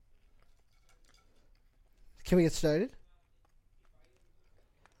Can we get started?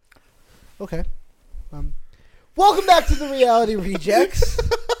 Okay. Welcome back to the Reality Rejects.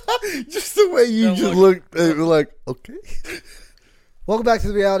 Just the way you just looked, like, okay. Welcome back to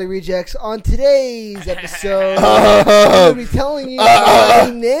the Reality Rejects. On today's episode, I'm going to be telling you my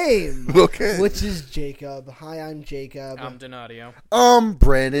name, which is Jacob. Hi, I'm Jacob. I'm Donadio.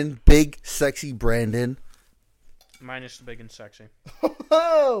 Brandon, big, sexy Brandon. Minus the big and sexy.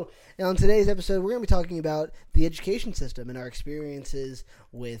 Oh! And on today's episode, we're going to be talking about the education system and our experiences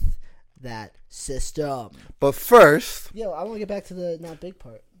with that system. But first, Yo, I want to get back to the not big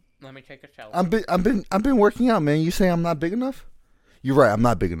part. Let me take a shower. I've been working out, man. You say I'm not big enough? You're right. I'm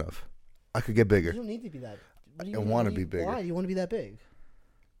not big enough. I could get bigger. You don't need to be that. I want to be bigger. Why do you want to be that big?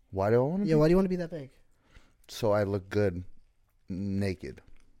 Why do I want to? Yeah, why do you want to be that big? So I look good naked.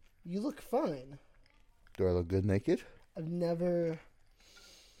 You look fine. Do I look good naked? I've never.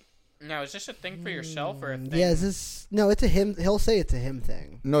 Now, is this a thing for yourself or a thing? Yeah, is this? No, it's a him. He'll say it's a him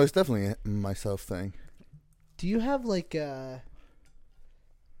thing. No, it's definitely a myself thing. Do you have like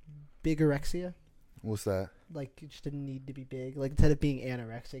bigorexia? What's that? Like you just didn't need to be big. Like instead of being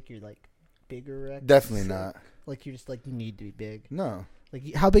anorexic, you're like bigorexia. Definitely not. Like you're just like you need to be big. No.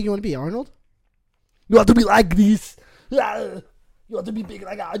 Like how big you want to be, Arnold? You have to be like this. You have to be big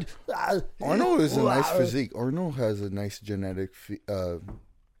like that. Arnold is a nice physique. Arnold has a nice genetic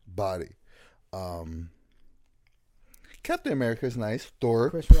body. Captain America is nice. Thor.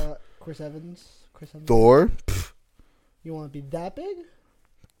 Chris Evans. Thor. You want to be that big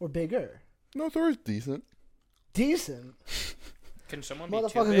or bigger? No, Thor's decent. Decent. Can someone be too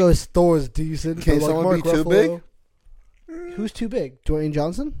Motherfucker big? goes Thor's decent. Can someone be too big? Who's too big? Dwayne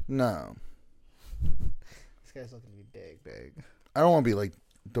Johnson? No. This guy's looking to be big. I don't want to be like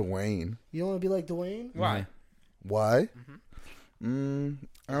Dwayne. You don't want to be like Dwayne? Why? Why? I don't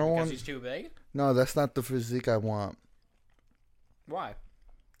want. Because he's too big? No, that's not the physique I want. Why?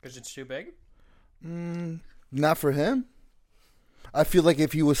 Because it's too big? Not for him. I feel like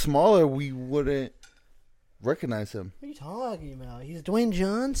if he was smaller, we wouldn't recognize him. What are you talking about? He's Dwayne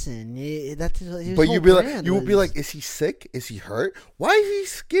Johnson. That's his But whole you'd be like, brand you would be was- like, is he sick? Is he hurt? Why is he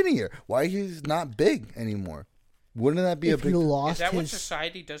skinnier? Why he's not big anymore? Wouldn't that be if a big? you Is lost that what his,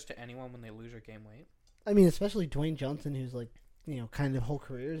 society does to anyone when they lose or gain weight? I mean, especially Dwayne Johnson, who's like, kind of whole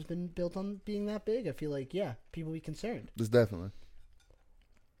career has been built on being that big. I feel like, yeah, people be concerned. It's definitely.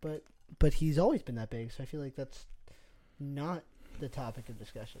 But he's always been that big, so I feel like that's not the topic of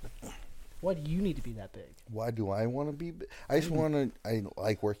discussion. Why do you need to be that big? Why do I want to be? I just want to. I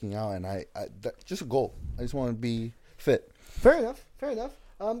like working out, and that's just a goal. I just want to be fit. Fair enough.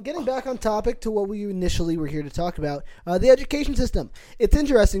 Getting back on topic to what we initially were here to talk about, the education system. It's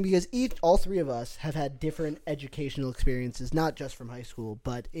interesting because all three of us have had different educational experiences, not just from high school,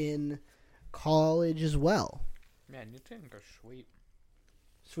 but in college as well. Man, you think are sweet.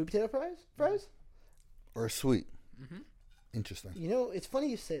 Sweet potato fries? Or sweet. Mm-hmm. Interesting. It's funny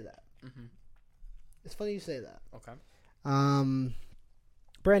you say that. Mm-hmm. It's funny you say that. Okay.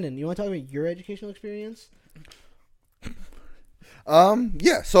 Brandon, you want to talk about your educational experience?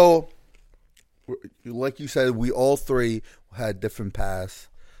 Yeah. So, like you said, we all three had different paths.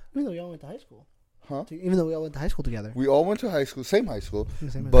 Even though we all went to high school. Huh? Even though we all went to high school together. We all went to high school, same high school,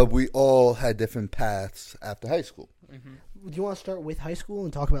 Same but we all had different paths after high school. Mm-hmm. Do you want to start with high school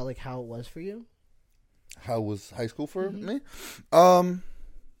and talk about like how it was for you? How was high school for me?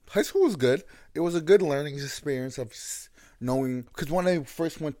 High school was good. It was a good learning experience of knowing, because when I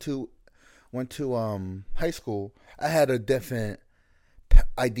first went to high school, I had a different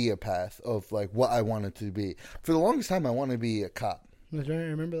idea path of like what I wanted to be. For the longest time, I wanted to be a cop. That's right, I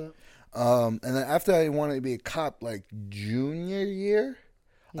remember that. And then after I wanted to be a cop, like junior year,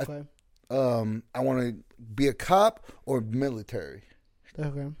 Okay. I wanted to be a cop or military.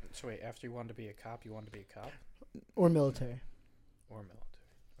 Okay. So wait, after you wanted to be a cop, you wanted to be a cop? Or military. Or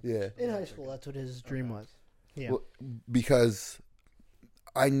military. Yeah. In high school, that's what his dream was. Yeah. Well, because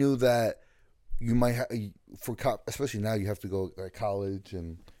I knew that you might have, for cop, especially now, you have to go to college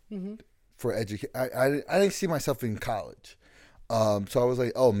and for education. I didn't see myself in college. So I was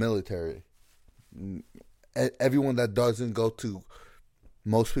like, oh, military. Everyone that doesn't go to,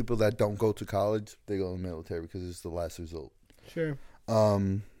 most people that don't go to college, they go to the military because it's the last result. Sure.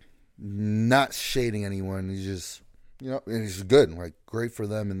 Not shading anyone. It's just, it's good. Like, great for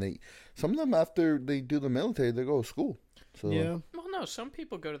them. And some of them, after they do the military, they go to school. So, yeah. Well, no, some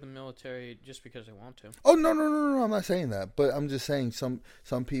people go to the military just because they want to. Oh, no. I'm not saying that. But I'm just saying some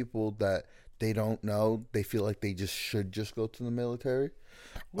people that they don't know, they feel like they should just go to the military.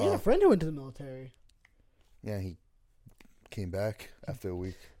 We had a friend who went to the military. Yeah, he came back after a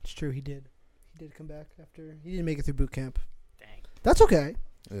week. It's true, he did. He did come back after he didn't make it through boot camp. Dang. That's okay.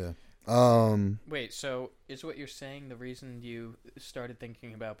 Yeah. Wait, so is what you're saying the reason you started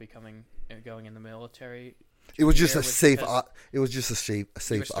thinking about going in the military? It was just Here a was safe. because It was just a You were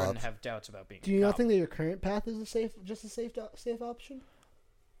safe starting option. to have doubts about being. Do you a not cop. think that your current path is just a safe option?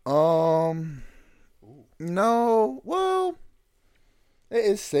 Ooh. No. Well, it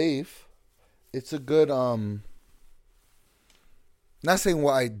is safe. It's a good. Not saying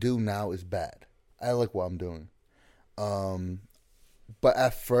what I do now is bad. I like what I'm doing. But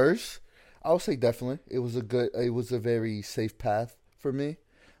at first, I would say definitely it was a very safe path for me.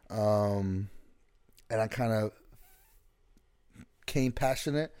 And I kind of came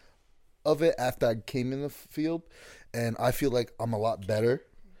passionate of it after I came in the field, and I feel like I'm a lot better.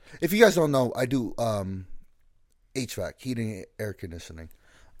 If you guys don't know, I do HVAC, heating and air conditioning.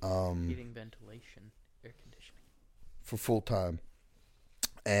 Heating, ventilation, air conditioning. For full time.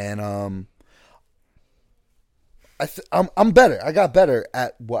 And I'm better. I got better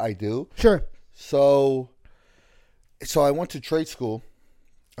at what I do. Sure. So I went to trade school.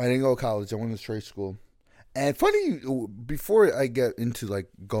 I didn't go to college. I went to trade school. And funny, before I get into like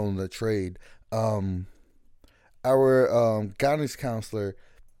going to trade, our guidance counselor,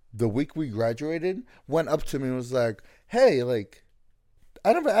 the week we graduated, went up to me and was like, "Hey, like,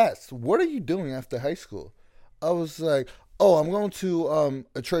 I never asked, what are you doing after high school?" I was like, "Oh, I'm going to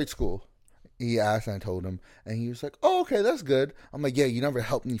a trade school." He asked, and I told him, and he was like, "Oh, okay, that's good." I'm like, "Yeah, you never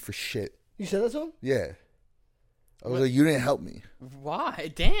helped me for shit." You said that to him? Yeah. I was What? like, "You didn't help me."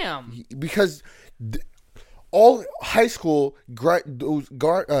 Why? Damn. Because all high school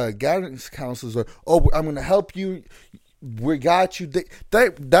guidance counselors are, "Oh, I'm going to help you. We got you."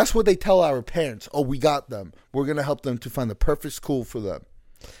 That's what they tell our parents. "Oh, we got them. We're going to help them to find the perfect school for them."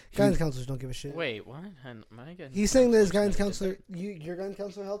 Guidance counselors don't give a shit. Wait, what? My guidance He's saying that his counselors guidance never did counselor, your guidance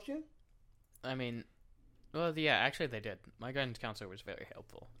counselor helped you? that. I mean, well, yeah, actually they did. My guidance counselor was very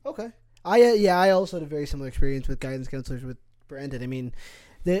helpful. Okay. I also had a very similar experience with guidance counselors with Brandon. I mean,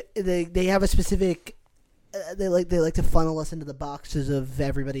 they have a specific they like to funnel us into the boxes of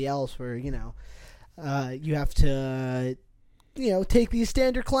everybody else where, you have to take these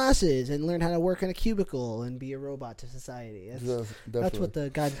standard classes and learn how to work in a cubicle and be a robot to society. That's what the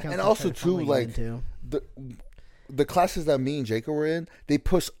guidance counselor And also too, like the classes that me and Jacob were in, they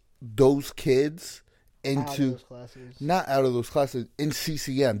push those kids into those classes. Not out of those classes, in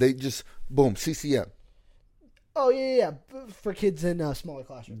CCM. They just boom, CCM. Oh yeah. For kids in smaller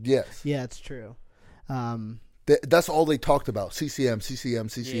classrooms. Yes. Yeah, it's true. That's all they talked about. CCM,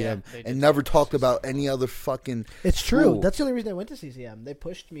 Yeah, they did and never talk talked about about any other fucking It's true. school. That's the only reason I went to CCM. They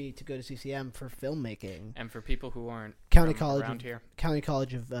pushed me to go to CCM for filmmaking. And for people who aren't County from College around here, County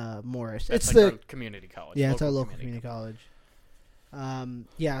College of Morris. that's It's like the our community college. yeah, it's our local community college.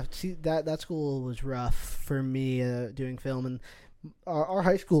 Yeah, see that school was rough for me doing film, and our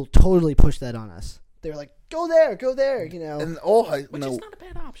high school totally pushed that on us. They were like, "Go there, And all high Which is not a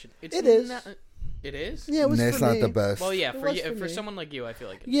bad option. It is. It is? Yeah, it was it's for not me. the best. Well, yeah, It for was you, for for me. someone like you, I feel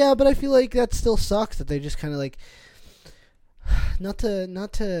like it's Yeah, but I feel like that still sucks that they just kind of like not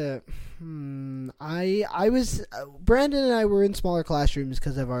to. I was Brandon and I were in smaller classrooms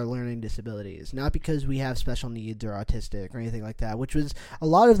because of our learning disabilities, not because we have special needs or autistic or anything like that. Which was a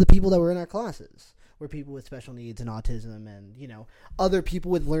lot of the people that were in our classes were people with special needs and autism, and other people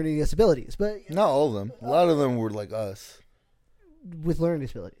with learning disabilities, but Not all of them. A lot of them were like us. with learning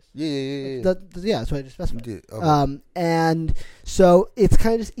disabilities. Yeah. That's what I just specified. Yeah, okay. And so it's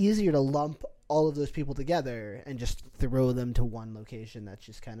kind of just easier to lump all of those people together and just throw them to one location. That's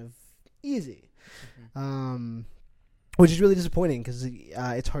just kind of easy, which is really disappointing because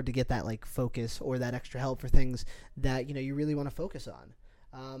it's hard to get that like focus or that extra help for things that you really want to focus on.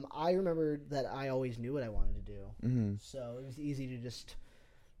 I remember that I always knew what I wanted to do, so it was easy to just.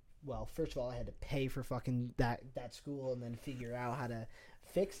 Well, first of all, I had to pay for fucking that school and then figure out how to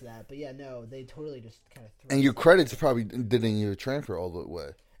fix that. But yeah, no, they totally just kind of. And your credits probably didn't even transfer all the way.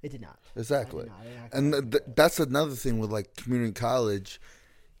 It did not. Exactly. I did not. And that's another thing with like community college.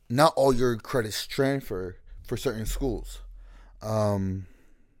 Not all your credits transfer for certain schools. So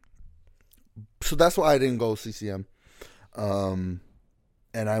that's why I didn't go CCM. And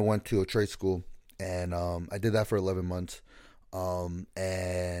I went to a trade school, and I did that for 11 months.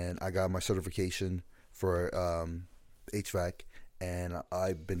 And I got my certification for HVAC, and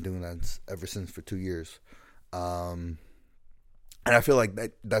I've been doing that ever since for 2 years. And I feel like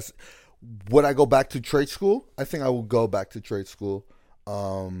that's would I go back to trade school? I think I will go back to trade school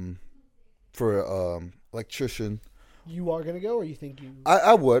for electrician. You are gonna go, or you think you?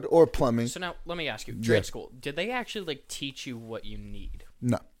 I would, or plumbing. So now let me ask you, trade school. Did they actually like teach you what you need?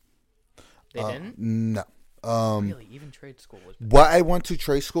 No. They didn't? No. Really? Even trade school was bad. Well, I went to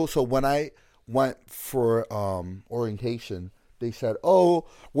trade school, so when I went for orientation, they said, "Oh,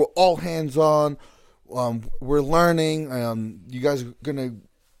 we're all hands on. We're learning. You guys are gonna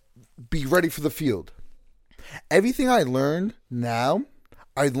be ready for the field." Everything I learned now,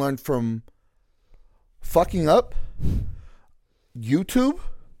 I learned from fucking up, YouTube,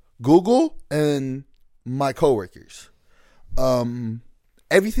 Google, and my coworkers.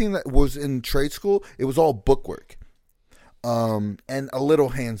 Everything that was in trade school, it was all bookwork, and a little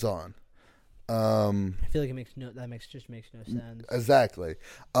hands-on. I feel like it makes no sense. Exactly.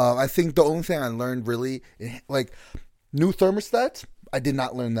 I think the only thing I learned really, like, new thermostats, I did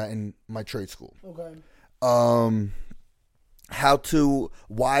not learn that in my trade school. Okay. How to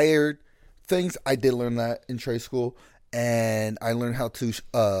wire things, I did learn that in trade school, and I learned how to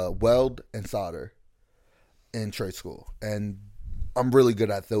weld and solder in trade school, and I'm really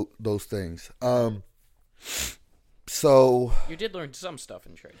good at those things. So You did learn some stuff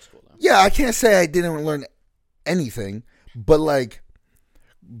in trade school, though. yeah, I can't say I didn't learn anything, but like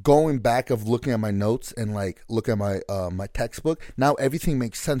going back of looking at my notes and like looking at my my textbook, now everything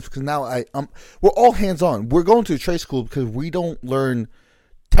makes sense because now we're all hands on. We're going to trade school because we don't learn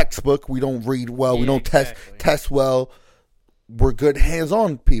textbook, we don't read well, we don't test well. We're good hands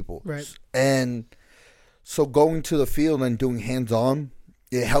on people, Right? And so going to the field and doing hands on,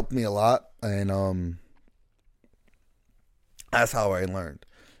 it helped me a lot, and that's how I learned.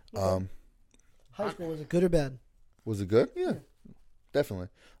 High school, was it good or bad? Was it good? Yeah, definitely.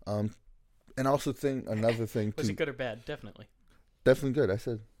 And also another thing Was too. it good or bad? Definitely. Definitely good. I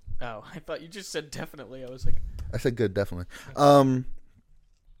said Oh, I thought you just said definitely. I was like, good, definitely.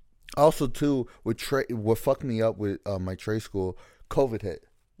 Also too, what fucked me up with my trade school, COVID hit.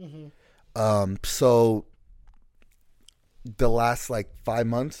 Mm-hmm. So the last like 5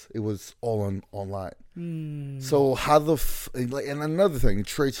 months, it was all online. So how and another thing,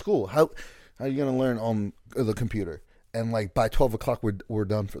 trade school, how are you gonna learn on the computer? And like by 12 o'clock, we're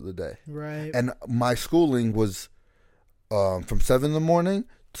done for the day. Right. And my schooling was from 7 in the morning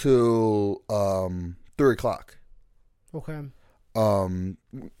to 3 o'clock. Okay.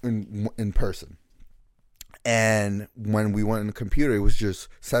 In person. And when we went in the computer, it was just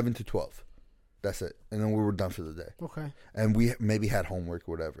 7 to 12. That's it. And then we were done for the day. Okay. And we maybe had homework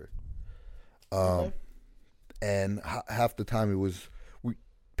or whatever. Okay. And half the time it was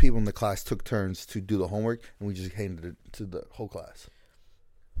people in the class took turns to do the homework, and we just handed it to the whole class.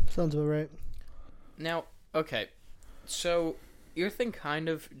 Sounds about right. now, okay. So your thing kind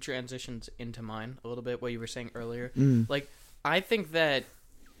of transitions into mine a little bit, what you were saying earlier. Like, I think that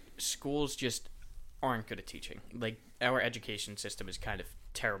schools just aren't good at teaching. Like, our education system is kind of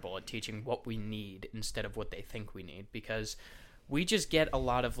terrible at teaching what we need instead of what they think we need, because we just get a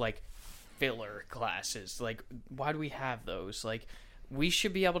lot of, like, filler classes. Like, why do we have those? Like, we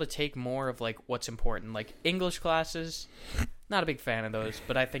should be able to take more of, like, what's important. Like, English classes, not a big fan of those,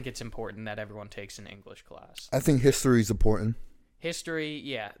 but I think it's important that everyone takes an English class. I think history is important. History,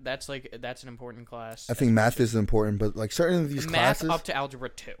 yeah, that's an important class. I think math is important, but like certain of these classes, math up to algebra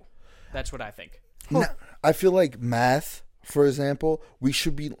 2. That's what I think. No, I feel like math, for example, we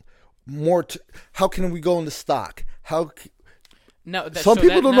should be more. How can we go into stock? Some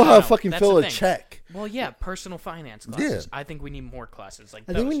people don't know how to fucking fill a check. Well, yeah, personal finance classes. Yeah. I think we need more classes like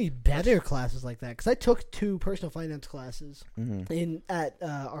I think we need better classes like that, because I took 2 personal finance classes at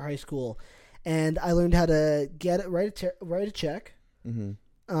our high school, and I learned how to write a check,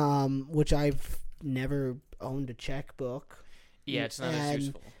 which I've never owned a checkbook. Yeah, it's not as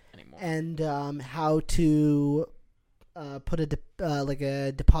useful anymore. And how to put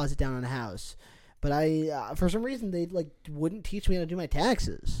a deposit down on a house. But I, for some reason, they wouldn't teach me how to do my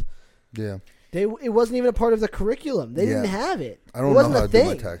taxes. Yeah. It wasn't even a part of the curriculum. They didn't have it. I don't know how to do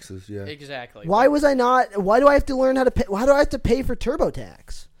my taxes. Yeah. Exactly. Why was I not? Why do I have to learn how to pay? Why do I have to pay for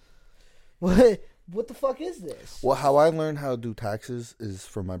TurboTax? What the fuck is this? Well, how I learned how to do taxes is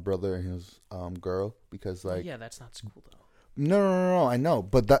from my brother and his girl, because yeah, that's not school though. No, I know,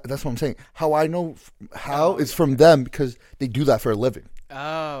 but that's what I'm saying. How I know is from them, because they do that for a living.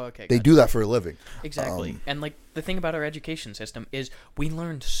 Oh, okay. They do that for a living. Exactly. And like the thing about our education system is we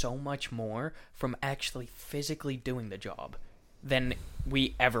learned so much more from actually physically doing the job than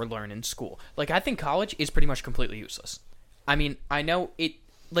we ever learn in school. Like, I think college is pretty much completely useless. I mean, I know it,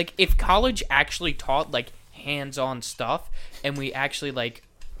 like, if college actually taught like hands-on stuff and we actually like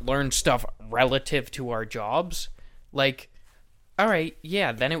learned stuff relative to our jobs, like, all right,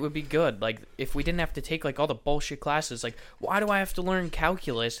 yeah, then it would be good. Like, if we didn't have to take like all the bullshit classes, like, why do I have to learn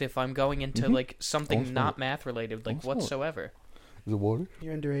calculus if I'm going into like something not math related, like whatsoever? Is it water?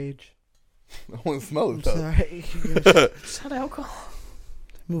 You're underage. I want to smell I'm it though. sorry. It's not alcohol.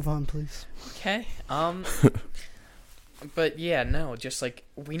 Move on, please. Okay. But yeah, no, just like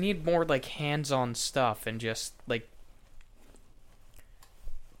we need more like hands-on stuff and just like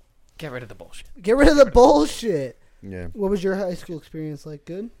get rid of the bullshit. Get rid of the bullshit. Yeah. What was your high school experience like?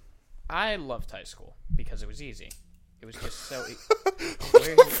 Good? I loved high school because it was easy. It was just so. What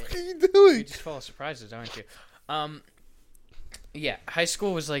the fuck are you doing? You just full of surprises, aren't you? Yeah, high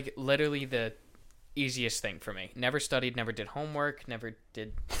school was like literally the easiest thing for me. Never studied, never did homework, never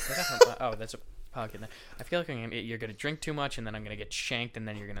did. Oh, that's a pocket. I feel like you're gonna drink too much, and then I'm gonna get shanked, and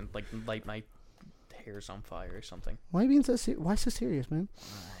then you're gonna like light my hairs on fire or something. Why are you being so why so serious, man?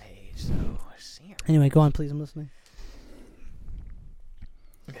 Why so serious? Anyway, go on, please. I'm listening.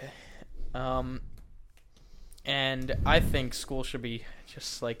 Okay. And I think school should be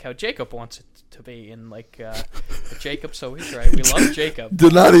just like how Jacob wants it to be, and like Jacob, so he's right. We love Jacob.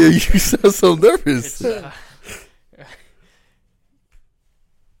 Donadio, you sound so nervous. It's,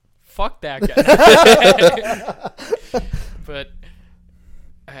 fuck that guy. But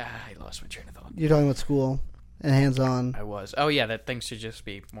I lost my train of thought. You're talking about school and hands-on. I was. Oh yeah, that things should just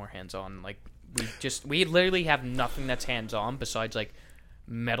be more hands-on. Like we literally have nothing that's hands-on besides like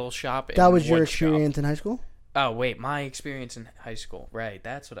metal shop. And That was your wood experience shop. in high school? Oh wait, my experience in high school. Right,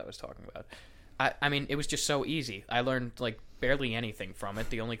 that's what I was talking about. I mean, it was just so easy. I learned like barely anything from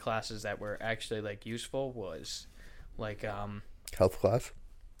it. The only classes that were actually like useful was like Health class?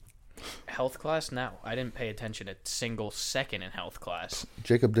 health class. No, I didn't pay attention a single second in health class.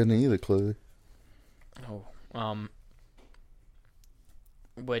 Jacob didn't either, clearly. Oh,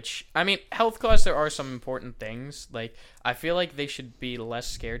 which I mean, health class. There are some important things. Like I feel like they should be less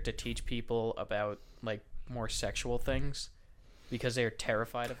scared to teach people about like more sexual things because they're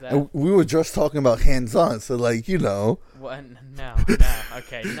terrified of that. And we were just talking about hands-on, so like, you know. Well, no,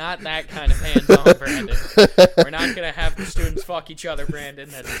 okay, not that kind of hands-on, Brandon. We're not gonna have the students fuck each other, Brandon.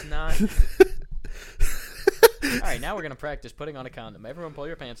 That is not. All right, now we're gonna practice putting on a condom. Everyone, pull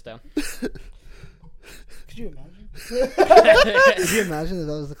your pants down. Could you imagine? Could you imagine if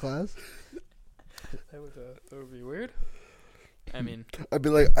that was the class? That would be weird. I mean, I'd be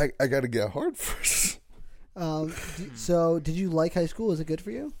like, I gotta get hard first. So, did you like high school? Was it good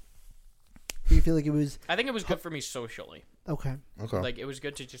for you? Do you feel like it was... I think it was good for me socially. Okay. Like, it was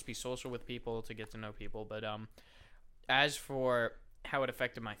good to just be social with people, to get to know people. But as for how it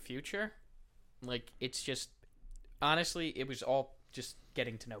affected my future, like, it's just... Honestly, it was all just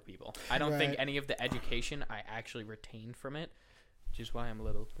getting to know people. I don't think any of the education I actually retained from it, which is why I'm a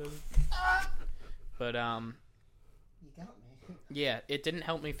little... But, You got me. yeah, it didn't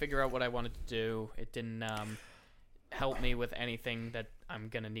help me figure out what I wanted to do. It didn't help me with anything that I'm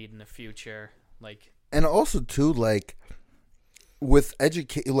going to need in the future. Like, and also, too, like, with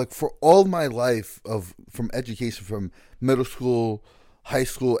education, like, for all my life from education, from middle school, high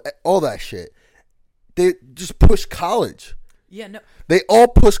school, all that shit, they just push college. yeah, no. They all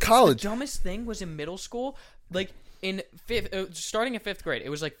push college. The dumbest thing was in middle school, like, in starting in 5th grade, it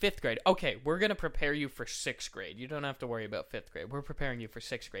was like 5th grade. Okay, we're going to prepare you for 6th grade. You don't have to worry about 5th grade. We're preparing you for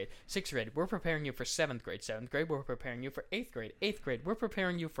 6th grade. 6th grade, we're preparing you for 7th grade. 7th grade, we're preparing you for 8th grade. 8th grade, we're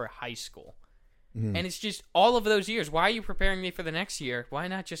preparing you for high school. Mm-hmm. And it's just all of those years. Why are you preparing me for the next year? Why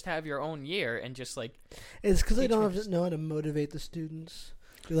not just have your own year and just like... It's because they don't know how to motivate the students.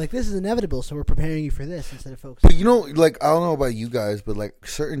 You're like, this is inevitable, so we're preparing you for this instead of focusing. But you know, like, I don't know about you guys, but like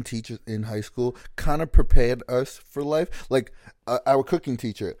certain teachers in high school kind of prepared us for life. Like our cooking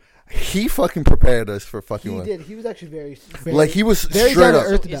teacher, he fucking prepared us for fucking life. He did. He was actually very like he was very straight down to up.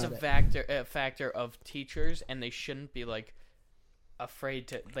 earth Is about a factor of teachers, and they shouldn't be like afraid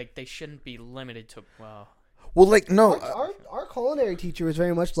to like. They shouldn't be limited to well. Well, like no, our culinary teacher was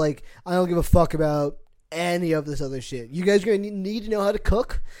very much like, I don't give a fuck about any of this other shit. You guys are going to need to know how to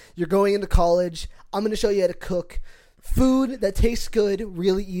cook. You're going into college. I'm going to show you how to cook food that tastes good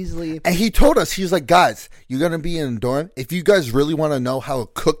really easily. And he told us, he was like, guys, you're going to be in a dorm. If you guys really want to know how to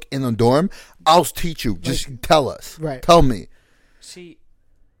cook in a dorm, I'll teach you. Just tell us. Right. Tell me. See,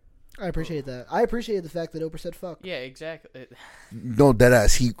 I appreciate that. I appreciate the fact that Oprah said fuck. yeah, exactly. No,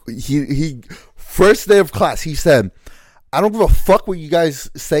 deadass. He first day of class, he said, I don't give a fuck what you guys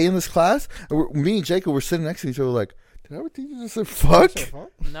say in this class. And me and Jacob were sitting next to each other like, did our teacher just say fuck?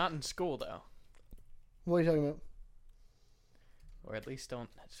 Not in school though, What are you talking about? or at least don't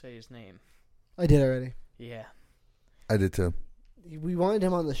say his name. I did already. Yeah. I did too. We wanted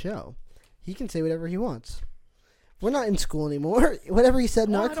him on the show. He can say whatever he wants. We're not in school anymore. Whatever he said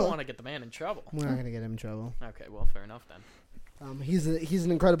in Well, our I don't class. want to get the man in trouble. We're not going to get him in trouble. Okay, well, fair enough then. He's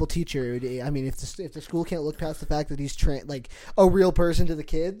an incredible teacher. I mean, if the school can't look past the fact that he's like a real person to the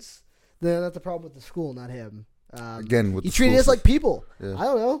kids, Then that's the problem with the school, not him. Again, with he the treated us school like people. Yeah. I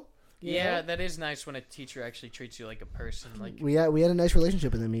don't know. Yeah, that is nice when a teacher actually treats you like a person. Like we had a nice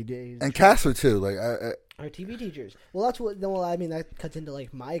relationship with him. and Casper too. Like our TV teachers. Well, that's what. Well, I mean, that cuts into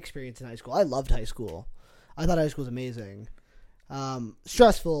like my experience in high school. I loved high school. I thought high school was amazing.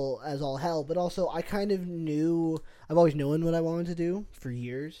 Stressful as all hell, but also I kind of knew. I've always known what I wanted to do for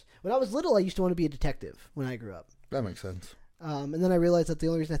years. When I was little, I used to want to be a detective. When I grew up, that makes sense. And then I realized that the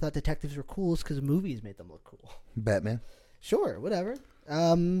only reason I thought detectives were cool is because movies made them look cool. Batman. Sure, whatever.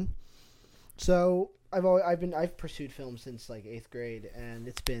 So I've pursued film since like 8th grade, and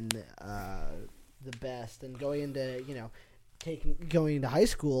it's been the best. And going into high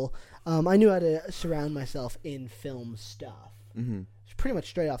school, I knew how to surround myself in film stuff. Mm-hmm. It's pretty much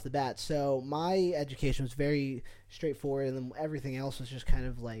straight off the bat. So my education was very straightforward, and then everything else was just kind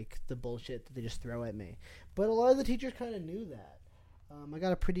of like the bullshit that they just throw at me. But a lot of the teachers kind of knew that. I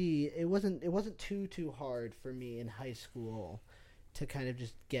got a pretty. It wasn't too hard for me in high school to kind of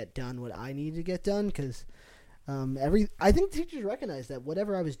just get done what I needed to get done, because I think teachers recognized that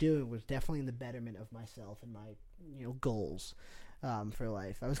whatever I was doing was definitely in the betterment of myself and my goals for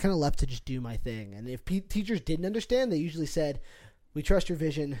life. I was kind of left to just do my thing, and if teachers didn't understand, they usually said, "We trust your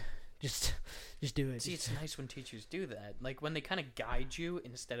vision, just do it." See, it's nice when teachers do that, like when they kind of guide you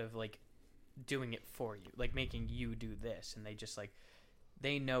instead of like doing it for you, like making you do this, and they just like.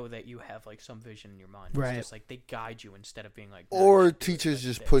 They know that you have like some vision in your mind. It's just like they guide you instead of being like. No, or teachers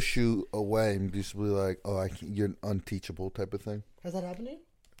just push you away and just be like, "Oh, you're unteachable," type of thing. Has that happened to you?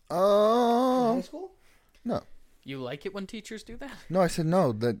 In high school? No. You like it when teachers do that? No, I said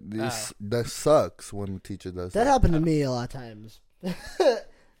no. That sucks when a teacher does that. That happened to me a lot of times.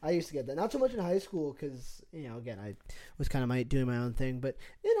 I used to get that. Not so much in high school because, again, I was kind of doing my own thing. But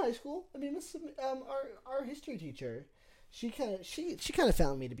in high school, I mean, our history teacher. She kind of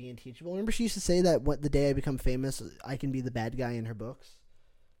found me to be unteachable. Remember, she used to say that the day I become famous, I can be the bad guy in her books.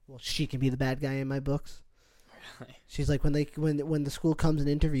 Well, she can be the bad guy in my books. Really? She's like, when the school comes and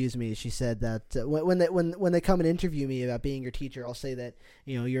interviews me, she said that when they come and interview me about being your teacher, I'll say that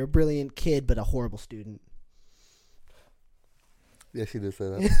you're a brilliant kid but a horrible student. Yeah, she did say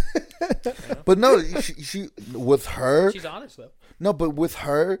that. But no, she with her. She's honest though. No, but with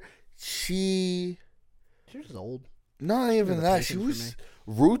her, she was just old. Not even that. She was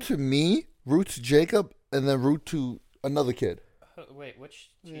rude to me, rude to Jacob, and then rude to another kid. Wait,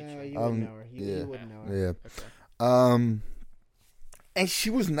 which teacher? Yeah, you wouldn't know her. You wouldn't know her. Yeah. Okay. And she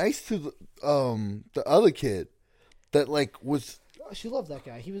was nice to the other kid that like was. Oh, she loved that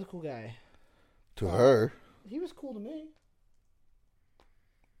guy. He was a cool guy. To her. He was cool to me.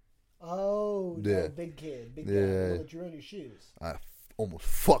 Oh, yeah. No, big kid, big guy. That drew on your shoes. I almost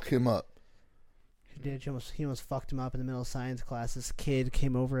fucked him up. He did. He almost fucked him up in the middle of science class. This kid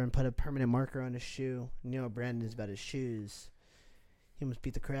came over and put a permanent marker on his shoe. Brandon is about his shoes. He almost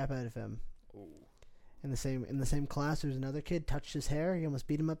beat the crap out of him. Ooh. In the same class, there was another kid touched his hair. He almost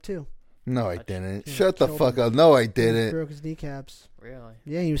beat him up too. No, I didn't. Shut the fuck up. No, I didn't. He broke his kneecaps. Really?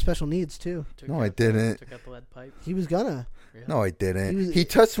 Yeah, he was special needs too. No, I didn't. Took out the lead pipe. He was gonna. Really? No, I didn't. He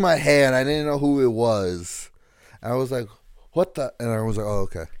touched my hand. I didn't know who it was. I was like, "What the?" And I was like, "Oh,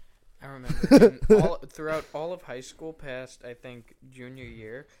 okay." I remember throughout all of high school past, I think, junior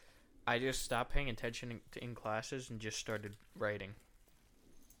year, I just stopped paying attention in classes and just started writing.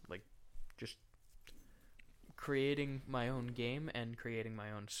 Like, just creating my own game and creating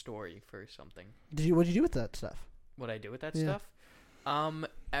my own story for something. What did you do with that stuff? What I do with that stuff?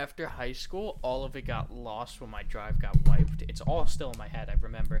 After high school, all of it got lost when my drive got wiped. It's all still in my head, I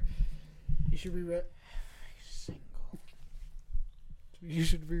remember. You should rewrite. You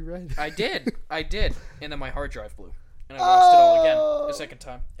should rewrite. I did. And then my hard drive blew. And I lost it all again a second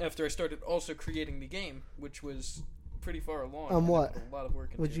time. After I started also creating the game, which was pretty far along. What? A lot of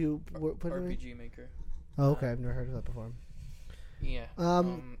work into Would you put RPG Maker. Oh, okay. I've never heard of that before. Yeah.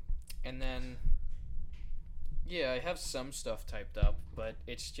 And then... Yeah, I have some stuff typed up, but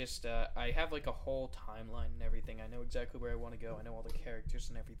it's just... I have like a whole timeline and everything. I know exactly where I want to go. I know all the characters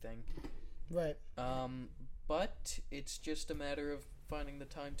and everything. Right. But it's just a matter of finding the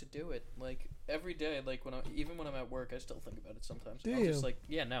time to do it. Like every day, like even when I'm at work, I still think about it sometimes.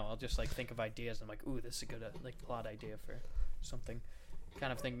 I'll just think of ideas. And I'm like, ooh, this is a good plot idea for something.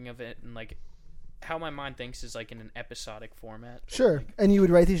 Kind of thinking of it and like how my mind thinks is like in an episodic format. Sure. Like, and you would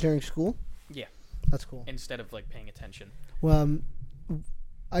write these during school? Yeah. That's cool. Instead of like paying attention. Well,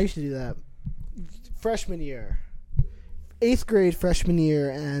 I used to do that freshman year. 8th grade, freshman year,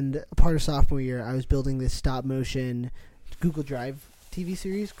 and part of sophomore year, I was building this stop-motion Google Drive TV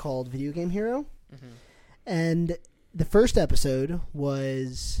series called Video Game Hero. Mm-hmm. And the first episode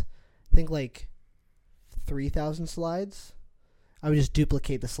was think like 3,000 slides. I would just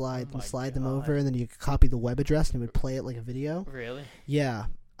duplicate the slides and slide them over, and then you could copy the web address and it would play it like a video. Really? Yeah.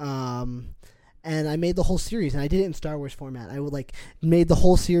 And I made the whole series, and I did it in Star Wars format. I would made the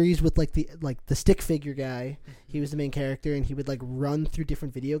whole series with the stick figure guy. He was the main character, and he would run through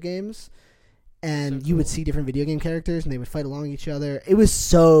different video games, and you would see different video game characters, and they would fight along each other. It was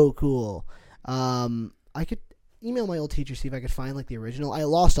so cool. I could email my old teacher, see if I could find the original. I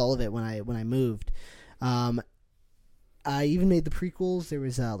lost all of it when I moved. I even made the prequels. There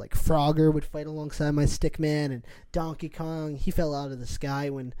was Frogger would fight alongside my Stickman, and Donkey Kong. He fell out of the sky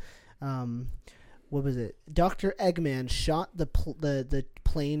when what was it? Dr. Eggman shot the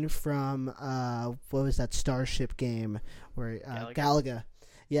plane from what was that Starship game where Galaga.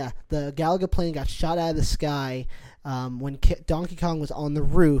 Yeah, the Galaga plane got shot out of the sky when Donkey Kong was on the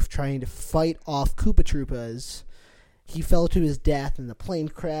roof trying to fight off Koopa Troopas. He fell to his death, and the plane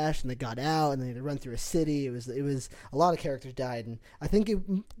crashed, and they got out, and they had to run through a city. It was a lot of characters died, and I think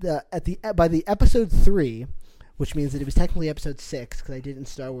by the episode 3, which means that it was technically episode 6 because I did it in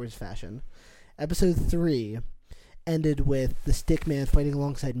Star Wars fashion. Episode 3 ended with the Stickman fighting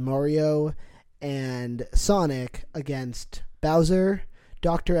alongside Mario and Sonic against Bowser,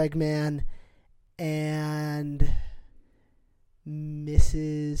 Dr. Eggman, and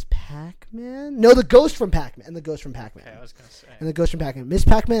Mrs. Pac-Man? No, the Ghost from Pac-Man. And the Ghost from Pac-Man. Okay, I was going to say. And the Ghost from Pac-Man. Miss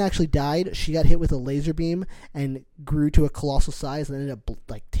Pac-Man actually died. She got hit with a laser beam and grew to a colossal size and ended up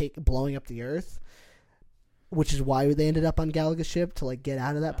blowing up the Earth, which is why they ended up on Galaga's ship to get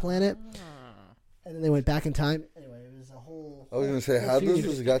out of that planet. And then they went back in time. Anyway, it was a whole... I was going to say, how does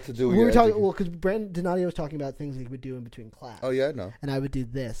this got to do with we were talking, because Brent Donadio was talking about things he would do in between class. Oh, yeah, I know. And I would do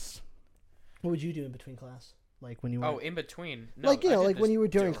this. What would you do in between class? When you were... Oh, in between? No, when you were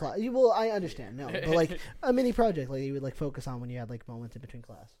during class. Well, I understand. No, but a mini project you would focus on when you had moments in between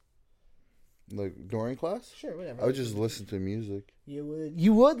class. During class? Sure, whatever. I would just listen to music. You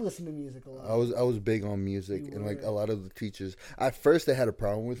would listen to music a lot. I was big on music, and a lot of the teachers at first they had a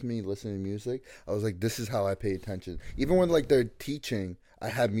problem with me listening to music. I was like, this is how I pay attention. Even when they're teaching, I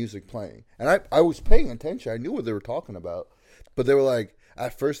had music playing, and I was paying attention. I knew what they were talking about, but they were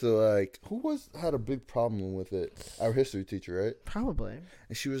at first they were who had a big problem with it? Our history teacher, right? Probably.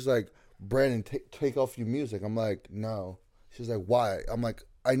 And she was like, Brandon, take off your music. I'm like, no. She's like, why? I'm like,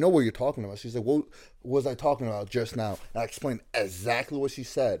 I know what you're talking about. She's like, what was I talking about just now? And I explained exactly what she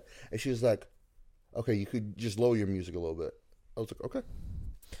said. And she was like, okay, you could just lower your music a little bit. I was like, okay.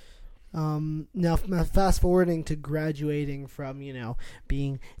 Now fast forwarding to graduating from,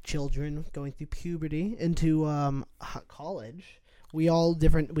 being children, going through puberty into college. We had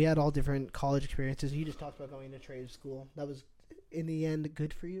all different college experiences. You just talked about going to trade school. That was, in the end,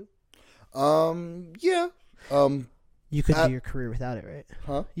 good for you? Yeah. You couldn't do your career without it, right?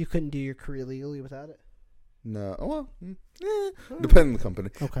 Huh? You couldn't do your career legally without it? No. Well, depending on the company.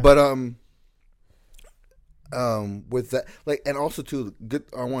 Okay. But, with that, and also too, good,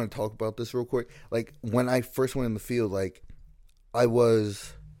 I want to talk about this real quick. When I first went in the field, I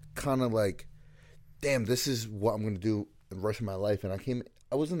was kind of damn, this is what I'm going to do the rest of my life. And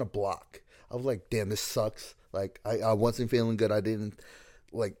I was in a block. I was like, damn, this sucks. I wasn't feeling good. I didn't,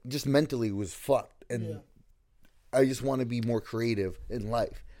 just mentally was fucked. And yeah. I just want to be more creative in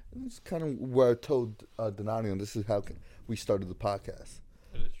life. And it's kind of where I told Donadio, this is how we started the podcast.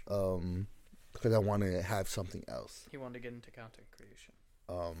 Because I wanted to have something else. He wanted to get into content creation.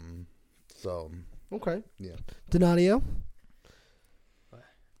 Okay. Yeah. Donadio? What?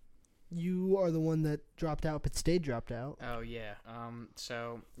 You are the one that dropped out, but stayed dropped out. Oh, yeah.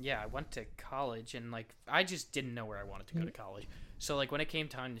 I went to college, and, I just didn't know where I wanted to go to college. So, when it came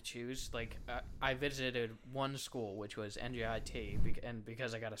time to choose, I visited one school, which was NJIT, and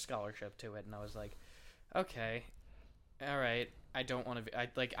because I got a scholarship to it, and I was like, okay, all right, I don't want to,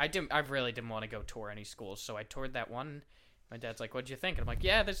 I really didn't want to go tour any schools, so I toured that one. My dad's like, what'd you think? And I'm like,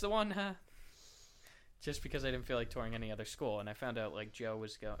 yeah, that's the one, huh? Just because I didn't feel like touring any other school, and I found out, Joe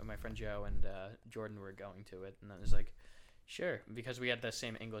was my friend Joe and Jordan were going to it, and I was like, sure, because we had the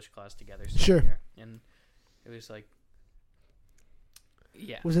same English class together. Sure. Year, and it was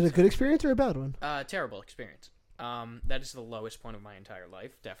yeah. Was it a good experience or a bad one? Terrible experience. That is the lowest point of my entire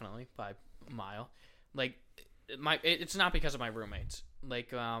life, definitely by a mile. It's not because of my roommates.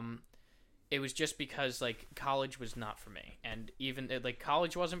 It was just because college was not for me, and even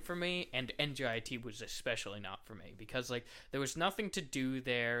college wasn't for me, and NJIT was especially not for me because there was nothing to do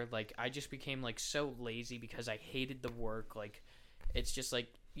there. I just became so lazy because I hated the work. It's just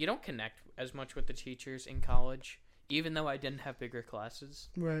you don't connect as much with the teachers in college. Even though I didn't have bigger classes.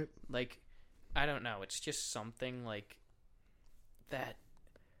 Right. I don't know. It's just something that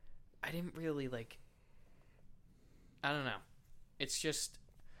I I didn't really like. I don't know. It's just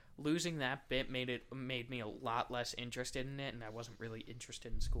losing that bit made me a lot less interested in it, and I wasn't really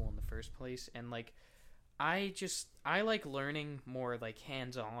interested in school in the first place. And like, I like learning more like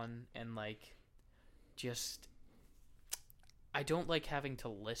hands-on and like just. I don't like having to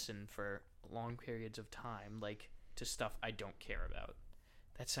listen for long periods of time, like to stuff I don't care about.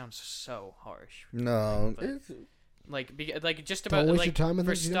 That sounds so harsh. No, like just about Don't waste like your time on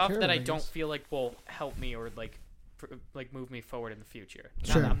for things you don't stuff care that about, I I don't guess. feel like will help me or like move me forward in the future.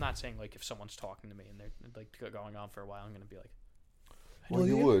 Sure. I'm not saying like if someone's talking to me and they're like going on for a while, I'm gonna be like, well,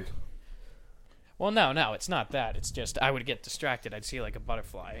 you would. well, no, it's not that. It's just I would get distracted. I'd see like a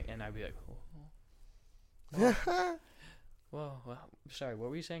butterfly and I'd be like, well, sorry, what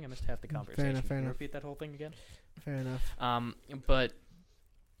were you saying? I missed half the conversation. Fair Can you enough. repeat that whole thing again? Fair enough. But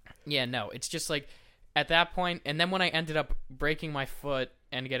yeah, no, it's just like at that point, and then when I ended up breaking my foot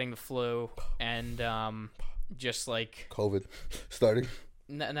and getting the flu, and just like COVID starting.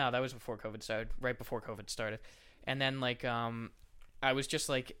 no, that was before COVID started, right before COVID started, and then like I was just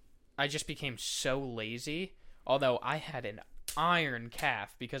like I just became so lazy. Although I had an iron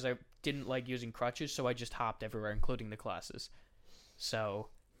calf because I didn't like using crutches, so I just hopped everywhere, including the classes. So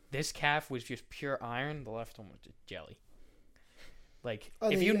this calf was just pure iron. The left one was just jelly. Like,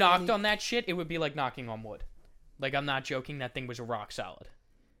 if you knocked on that shit, it would be like knocking on wood. Like, I'm not joking. That thing was rock solid.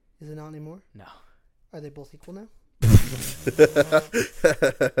 Is it not anymore? No. Are they both equal now?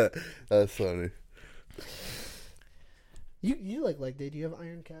 That's funny. You like leg day? Do you have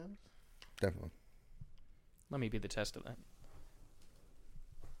iron calves? Definitely. Let me be the test of that.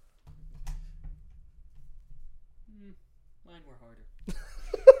 Mine were harder.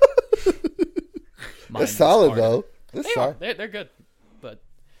 That's solid though. That's solid. They're good, but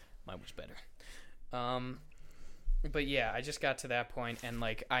mine was better. But yeah, I just got to that point, and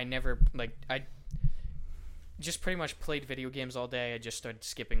like I just pretty much played video games all day. I just started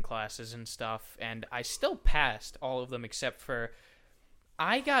skipping classes and stuff, and I still passed all of them except for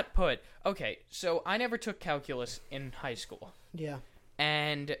I got put. Okay, so I never took calculus in high school, Yeah.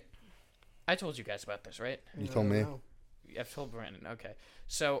 and I told you guys about this, right? You told me. I've told Brandon. Okay,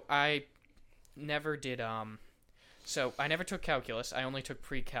 so I never did. So I never took calculus. I only took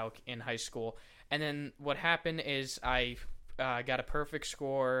pre-calc in high school. And then what happened is I got a perfect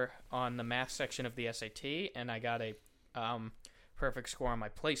score on the math section of the SAT, and I got a perfect score on my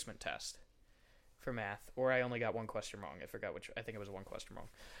placement test for math. Or I only got one question wrong. I forgot which. I think it was one question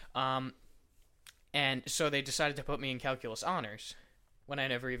wrong. And so they decided to put me in calculus honors when I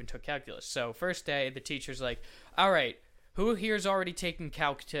never even took calculus. So first day, the teacher's like, all right, who here's already taken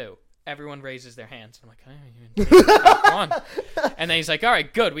Calc 2? Everyone raises their hands. I'm like, I haven't even taken Calc 1. And then he's like, all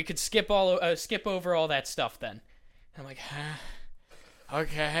right, good. We could skip over all that stuff then. And I'm like,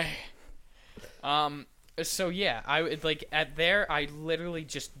 okay. So yeah, I literally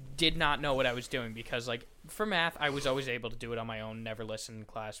just did not know what I was doing because like for math, I was always able to do it on my own. Never listened in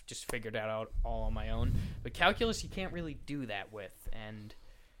class, just figured it out all on my own. But calculus, you can't really do that with. And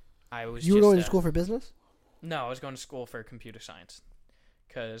I was. You were going to school for business? No, I was going to school for computer science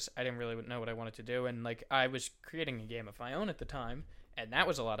because I didn't really know what I wanted to do, and like I was creating a game of my own at the time, and that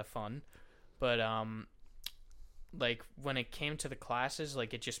was a lot of fun. But like when it came to the classes,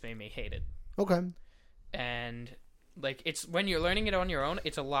 like it just made me hate it. Okay. And like it's when you're learning it on your own,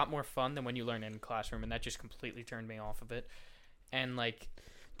 it's a lot more fun than when you learn it in a classroom, and that just completely turned me off of it. And like,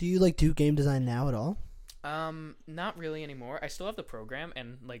 do you like do game design now at all? Not really anymore. I still have the program,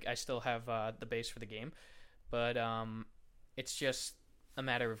 and like I still have the base for the game, but it's just a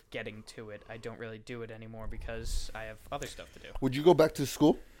matter of getting to it. I don't really do it anymore because I have other stuff to do. Would you go back to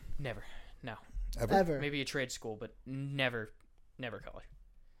school? Never. No. Ever? Maybe a trade school, but never college.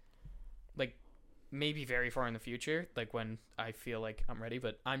 Like, maybe very far in the future, like when I feel like I'm ready,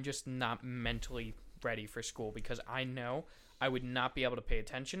 but I'm just not mentally ready for school because I know I would not be able to pay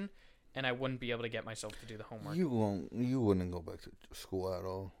attention and I wouldn't be able to get myself to do the homework. You wouldn't go back to school at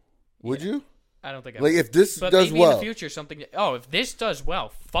all. Would you? I don't think I would. would. If this but does maybe well. in the future something. Oh, if this does well,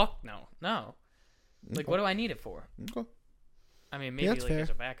 fuck no. No. Like, what do I need it for? Okay. I mean, maybe like as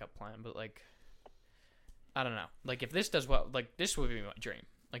a backup plan, but like, I don't know. Like, if this does well, like this would be my dream.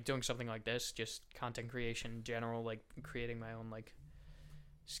 Like doing something like this, just content creation in general, like creating my own like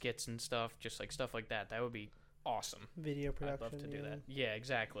skits and stuff, just like stuff like that. That would be awesome. Video production. I'd love to do that. Yeah,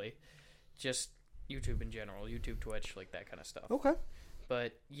 exactly. Just YouTube in general, YouTube, Twitch, like that kind of stuff. Okay.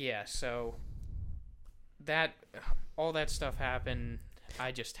 But yeah, so that all that stuff happened.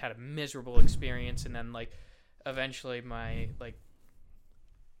 I just had a miserable experience, and then like eventually my like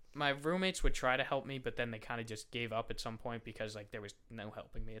my roommates would try to help me, but then they kind of just gave up at some point because like there was no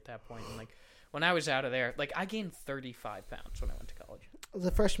helping me at that point. And like when I was out of there, like I gained 35 pounds when I went to college. As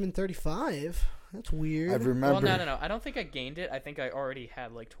a freshman, 35. That's weird. I remember. Well, no. I don't think I gained it. I think I already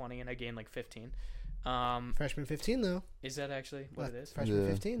had like 20, and I gained like 15. Freshman 15 though. Is that actually what it is? Freshman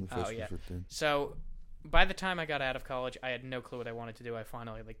 15. Oh yeah. 15. So by the time I got out of college, I had no clue what I wanted to do. I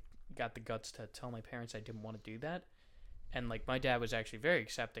finally like got the guts to tell my parents I didn't want to do that. And like my dad was actually very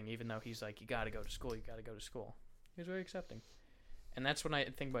accepting, even though he's like, you got to go to school. You got to go to school. He was very accepting. And that's when I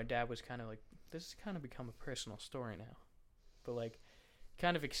think my dad was kind of like, this has kind of become a personal story now. But like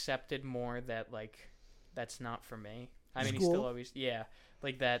kind of accepted more that like that's not for me. I mean, he's still always, yeah,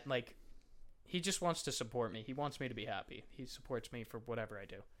 like that, like he just wants to support me. He wants me to be happy. He supports me for whatever I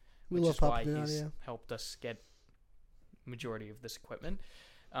do. Which is why he's helped us get majority of this equipment.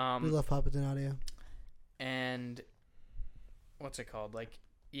 We love Papa Donadio. And what's it called? Like,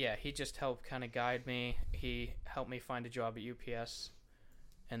 yeah, he just helped kind of guide me. He helped me find a job at UPS.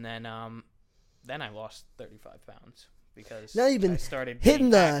 And then I lost 35 pounds because now you've been I started hitting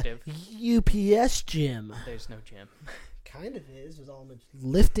the active. UPS gym. There's no gym. Kind of is. There's all much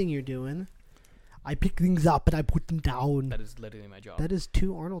lifting you're doing. I pick things up and I put them down. That is literally my job. That is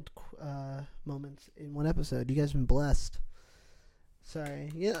 2 Arnold moments in one episode. You guys have been blessed.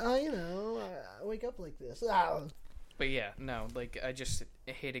 Sorry. Yeah, I wake up like this. But yeah, no, like I just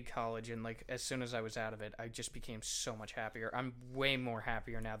hated college, and like as soon as I was out of it, I just became so much happier. I'm way more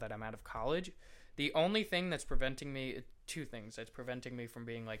happier now that I'm out of college. The only thing that's preventing me, 2 things that's preventing me from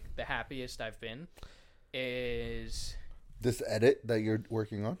being like the happiest I've been is this edit that you're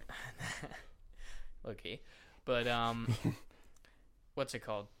working on. Okay, but what's it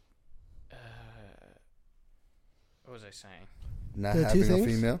called? What was I saying? Not having a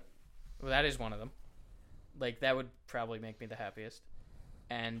female. Well, that is one of them. Like that would probably make me the happiest.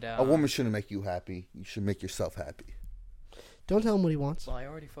 And a woman shouldn't make you happy. You should make yourself happy. Don't tell him what he wants. Well, I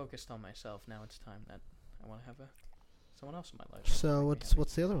already focused on myself. Now it's time that I want to have someone else in my life. So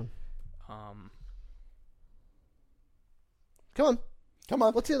what's the other one? Come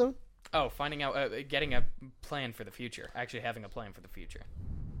on. What's the other one? Oh, finding out, getting a plan for the future. Actually having a plan for the future.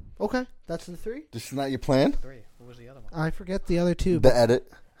 Okay, that's the 3. This is not your plan? 3. What was the other one? I forget the other 2. The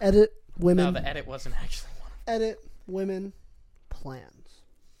edit. Edit, women. No, the edit wasn't actually one. Edit, women, plans.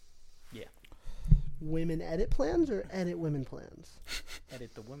 Yeah. Women edit plans or edit women plans?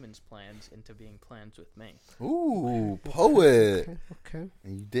 Edit the women's plans into being plans with me. Ooh, poet. Okay.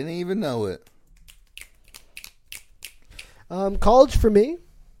 And you didn't even know it. College for me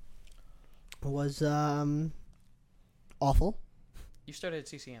was awful. You started at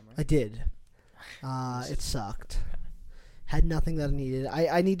CCM, right? I did. It sucked. Had nothing that I needed.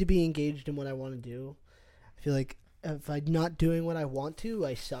 I need to be engaged in what I want to do. I feel like if I'm not doing what I want to,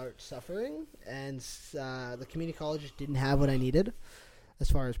 I start suffering. And the community college just didn't have what I needed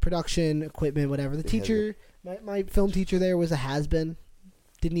as far as production, equipment, whatever. The teacher, my film teacher there was a has-been.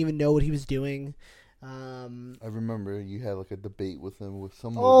 Didn't even know what he was doing. I remember you had like a debate with him with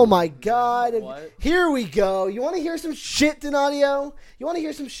some. Oh my God! What? Here we go. You want to hear some shit, Donadio? You want to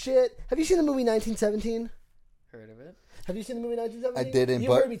hear some shit? Have you seen the movie 1917? Heard of it? Have you seen the movie 1917? I didn't.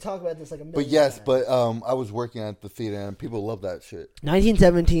 You've heard me talk about this like a million But yes, times. but I was working at the theater and people love that shit.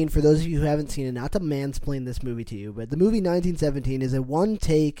 1917. For those of you who haven't seen it, not to mansplain this movie to you, but the movie 1917 is a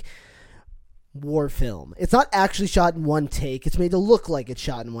one-take war film. It's not actually shot in one take. It's made to look like it's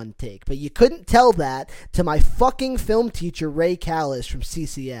shot in one take. But you couldn't tell that to my fucking film teacher, Ray Callis from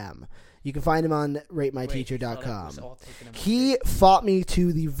CCM. You can find him on ratemyteacher.com. He fought me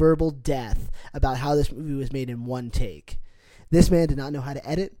to the verbal death about how this movie was made in one take. This man did not know how to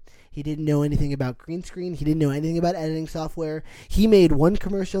edit. He didn't know anything about green screen. He didn't know anything about editing software. He made one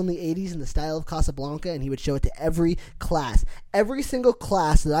commercial in the 80s in the style of Casablanca, and he would show it to every class. Every single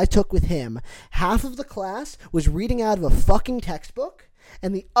class that I took with him, half of the class was reading out of a fucking textbook,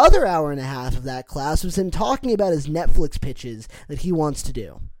 and the other hour and a half of that class was him talking about his Netflix pitches that he wants to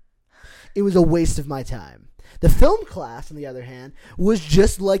do. It was a waste of my time. The film class, on the other hand, was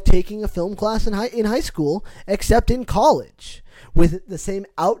just like taking a film class in high school, except in college, with the same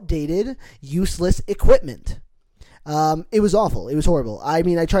outdated, useless equipment. It was awful. It was horrible. I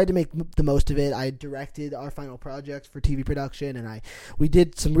mean, I tried to make the most of it. I directed our final projects for TV production, and we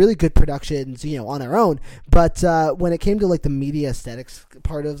did some really good productions, on our own. But when it came to like the media aesthetics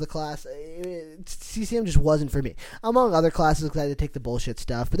part of the class, CCM just wasn't for me. Among other classes, because I had to take the bullshit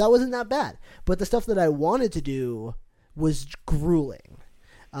stuff, but that wasn't that bad. But the stuff that I wanted to do was grueling.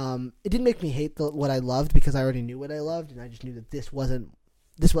 It didn't make me hate what I loved because I already knew what I loved, and I just knew that this wasn't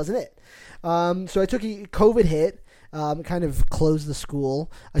it. So I took COVID hit. kind of closed the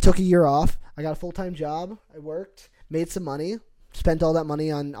school. I took a year off. I got a full-time job. I worked, made some money, spent all that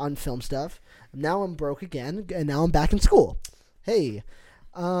money on film stuff. Now I'm broke again, and now I'm back in school. Hey.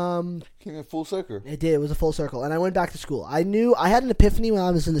 Came in full circle. It did. It was a full circle. And I went back to school. I had an epiphany when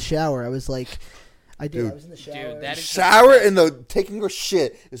I was in the shower. I was like... I did. Dude, I was in the shower. Dude, that is shower and the taking a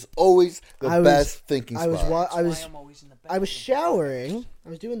shit is always the best thinking spot. I was showering. I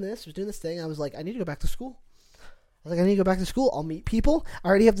was doing this thing. I was like, I need to go back to school. I was like, I need to go back to school. I'll meet people. I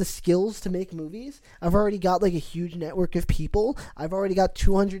already have the skills to make movies. I've already got like a huge network of people. I've already got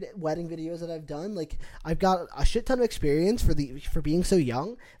 200 wedding videos that I've done. Like, I've got a shit ton of experience for being so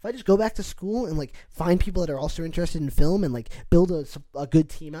young. If I just go back to school and like find people that are also interested in film and like build a good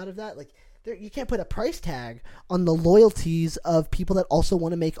team out of that, like. You can't put a price tag on the loyalties of people that also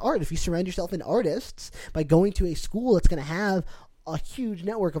want to make art. If you surround yourself in artists by going to a school that's going to have a huge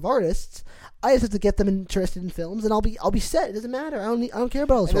network of artists, I just have to get them interested in films, and I'll be set. It doesn't matter. I don't care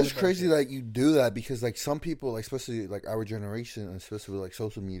about all this. And it's crazy that you do that because like some people, like, especially like our generation, and especially with like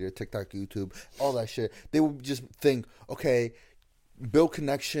social media, TikTok, YouTube, all that shit, they would just think, okay, build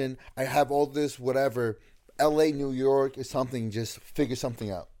connection. I have all this, whatever. L.A., New York is something. Just figure something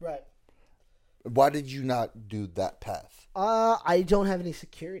out. Right. Why did you not do that path? I don't have any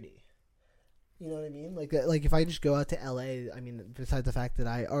security. You know what I mean? Like if I just go out to LA, I mean, besides the fact that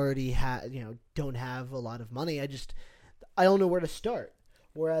I already don't have a lot of money, I don't know where to start.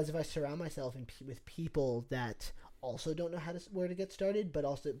 Whereas if I surround myself with people that also don't know where to get started, but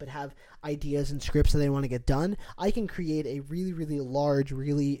have ideas and scripts that they want to get done, I can create a really, really large,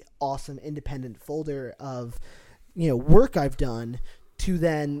 really awesome independent folder of, work I've done to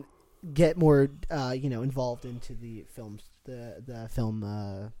then get more, involved into the films, the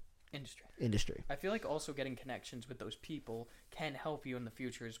film industry. I feel like also getting connections with those people can help you in the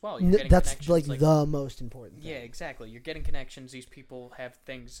future as well. That's like the most important thing. Yeah, exactly. You're getting connections. These people have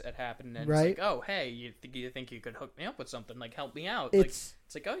things that happen, and right? It's like, oh, hey, you think you could hook me up with something? Like, help me out. It's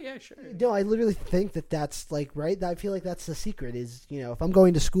like, oh yeah, sure. No, I literally think that's like right. I feel like that's the secret. Is if I'm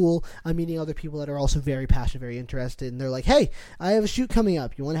going to school, I'm meeting other people that are also very passionate, very interested, and they're like, hey, I have a shoot coming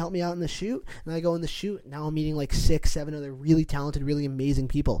up. You want to help me out in the shoot? And I go in the shoot. Now I'm meeting like 6, 7 other really talented, really amazing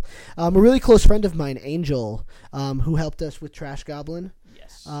people. A really close friend of mine, Angel, who helped us with Trash Goblin.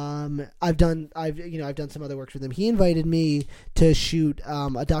 Yes. I've done some other works with him. He invited me to shoot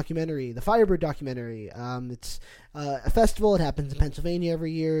a documentary, the Firebird documentary. It's a festival. It happens in Pennsylvania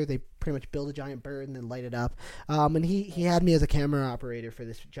every year. They pretty much build a giant bird and then light it up. And he had me as a camera operator for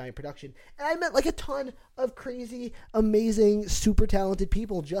this giant production. And I met like a ton of crazy, amazing, super talented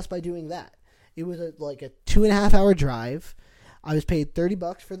people just by doing that. It was like a 2.5 hour drive. I was paid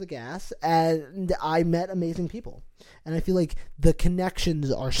 $30 for the gas, and I met amazing people. And I feel like the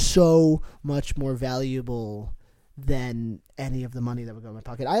connections are so much more valuable than any of the money that would go in my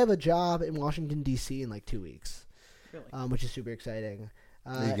pocket. I have a job in Washington, D.C. in like 2 weeks, really? Which is super exciting.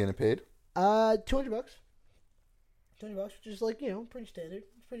 Are you getting paid? $200. $200, which is like, pretty standard.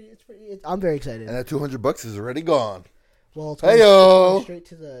 I'm very excited. And that $200 is already gone. Well, it's going straight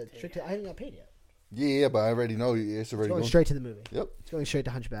to I haven't got paid yet. Yeah, but I already know it's already going straight to the movie. Yep. It's going straight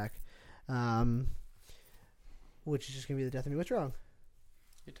to Hunchback, which is just going to be the death of me. What's wrong?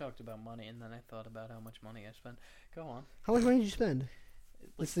 You talked about money, and then I thought about how much money I spent. Go on. How much money did you spend?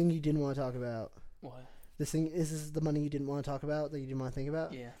 This thing you didn't want to talk about. What? This is the money you didn't want to talk about, that you didn't want to think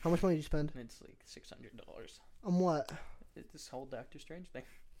about? Yeah. How much money did you spend? It's like $600. On what? This whole Doctor Strange thing.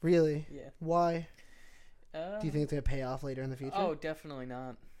 Really? Yeah. Why? Do you think it's going to pay off later in the future? Oh, definitely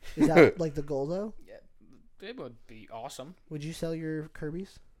not. Is that like the goal, though? Yeah. It would be awesome. Would you sell your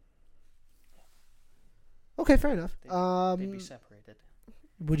Kirby's? Okay, fair enough. They'd be separated.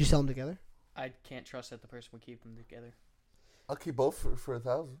 Would you sell them together? I can't trust that the person would keep them together. I'll keep both for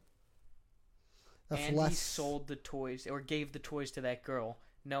 $1,000. And he sold the toys, or gave the toys to that girl,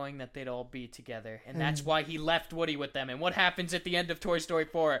 knowing that they'd all be together. And that's why he left Woody with them. And what happens at the end of Toy Story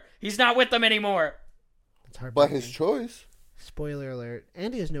 4? He's not with them anymore. By his choice. Spoiler alert.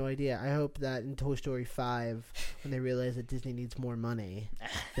 Andy has no idea. I hope that in Toy Story 5, when they realize that Disney needs more money,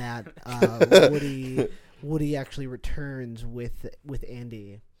 that Woody actually returns with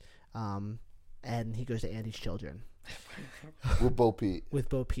Andy, and he goes to Andy's children. With Bo Peep. With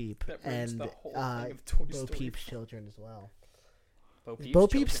Bo Peep. And Bo Peep's children as well. Is Bo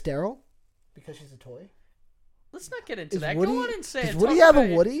Peep sterile? Because she's a toy? Let's not get into that. Go on and say it. Does Woody have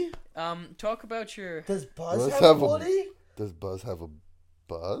a Woody? Talk about your... Does Buzz have a Woody? Does Buzz have a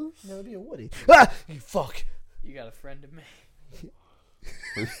Buzz? No, it'd be a Woody. Ah! You fuck. You got a friend of me.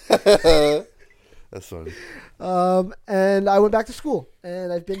 That's funny. And I went back to school,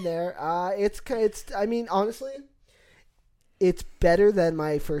 and I've been there. I mean, honestly, it's better than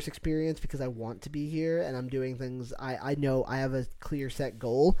my first experience because I want to be here and I'm doing things. I know I have a clear set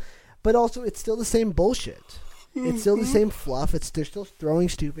goal, but also it's still the same bullshit. It's still the same fluff. They're still throwing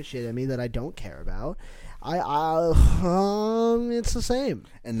stupid shit at me that I don't care about. It's the same.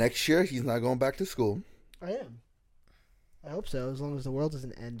 And next year he's not going back to school. I am. I hope so, as long as the world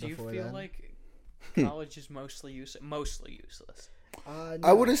doesn't end before then. Do you feel like college is mostly useless? No,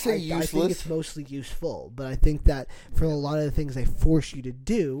 I wouldn't say useless. I think it's mostly useful, but I think that for a lot of the things they force you to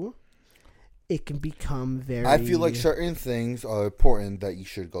do, it can become very... I feel like certain things are important that you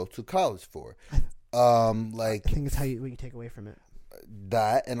should go to college for. I think it's what you take away from it.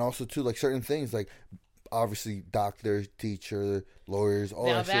 That, and also, too, like, certain things, like, obviously, doctors, teachers, lawyers, all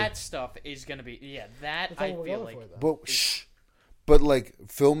that shit. Now, that stuff is going to be... Yeah, that I feel like... But, like,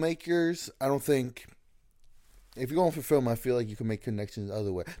 filmmakers, I don't think... If you're going for film, I feel like you can make connections the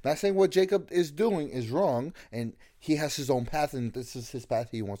other way. Not saying what Jacob is doing is wrong, and he has his own path, and this is his path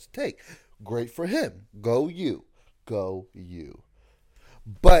he wants to take. Great for him. Go you. Go you.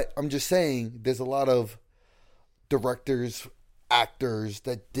 But I'm just saying, there's a lot of directors, actors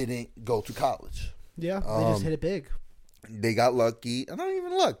that didn't go to college. Yeah, they just hit it big. They got lucky, and not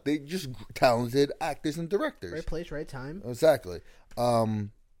even luck. They just talented actors and directors. Right place, right time. Exactly.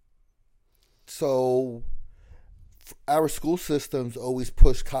 So our school systems always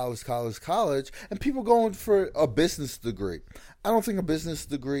push college, and people going for a business degree. I don't think a business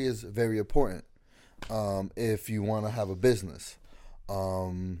degree is very important if you want to have a business.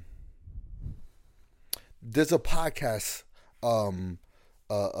 There's a podcast a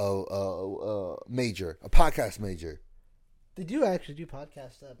podcast major. They do actually do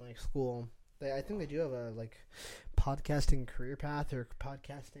podcasts at my school. I think they do have a podcasting career path or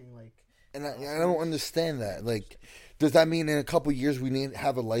podcasting And I don't understand that. Like, does that mean in a couple years we need to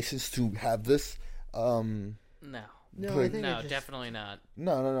have a license to have this? No, definitely not.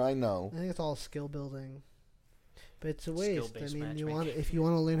 No, I know. I think it's all skill building, but it's a waste. I mean, if you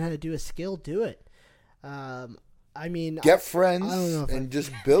want to learn how to do a skill, do it. Get friends and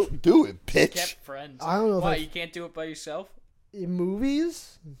just do it, bitch. Get friends. I don't know. Why you can't do it by yourself? In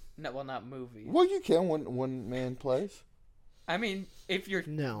movies? No, well, not movies. Well, you can when one man plays. I mean, if you're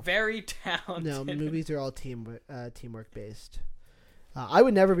very talented. No, movies are all teamwork based. I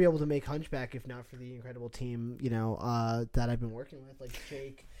would never be able to make Hunchback if not for the incredible team, that I've been working with,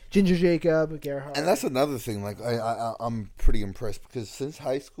 like Ginger Jacob, Gerhardt. And that's another thing. Like, I'm pretty impressed because since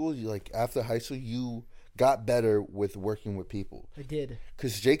high school, after high school, you got better with working with people. I did.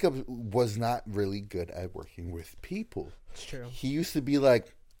 Because Jacob was not really good at working with people. It's true. He used to be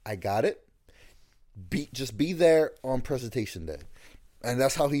like, I got it. Just be there on presentation day. And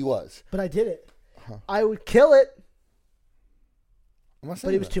that's how he was. But I did it. I would kill it.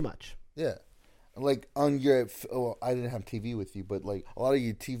 But it was too much. Yeah. Like, on your... Well, I didn't have TV with you, but, like, a lot of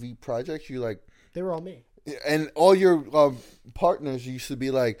your TV projects, they were all me. And all your partners used to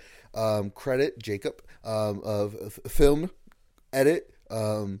be like, credit, Jacob, film, edit,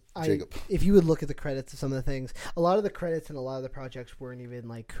 Jacob. If you would look at the credits of some of the things, a lot of the credits and a lot of the projects weren't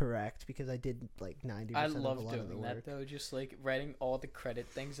even correct because I did 90%. I love of a lot of the doing work. that though, just writing all the credit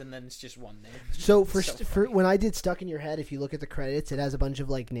things and then it's just one name. So for when I did Stuck in Your Head, if you look at the credits, it has a bunch of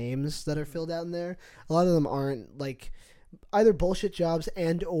names that are filled out in there. A lot of them aren't either bullshit jobs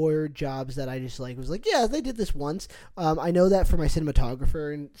and or jobs that I just was like, yeah, they did this once. I know that for my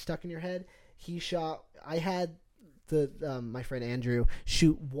cinematographer in Stuck in Your Head, I had my friend Andrew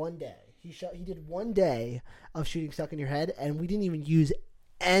shoot one day. He did one day of shooting Stuck in Your Head, and we didn't even use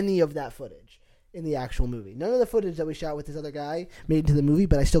any of that footage in the actual movie. None of the footage that we shot with this other guy made it into the movie,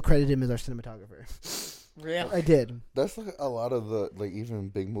 but I still credit him as our cinematographer. Really? I did. That's a lot of the even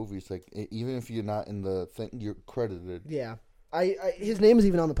big movies. Even if you're not in the thing, you're credited. Yeah, his name is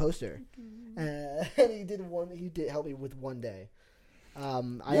even on the poster, and he did help me with one day.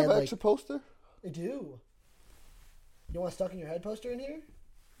 You have an extra poster? I do. You want a Stuck in Your Head poster in here?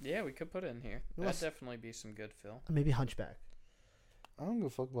 Yeah, we could put it in here. That'd definitely be some good fill. Maybe Hunchback. I don't give a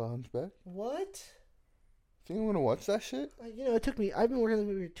fuck about Hunchback. What? Think I'm gonna watch that shit? It took me. I've been working on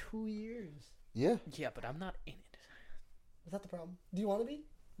the movie for 2 years. Yeah. Yeah, but I'm not in it. Is that the problem? Do you want to be?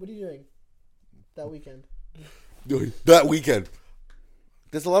 What are you doing that weekend? That weekend.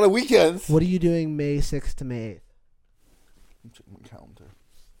 There's a lot of weekends. What are you doing May 6th to May 8th? I'm checking my calendar.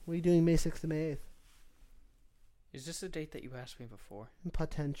 What are you doing May 6th to May 8th? Is this the date that you asked me before?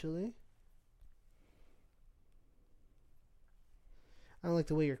 Potentially. I don't like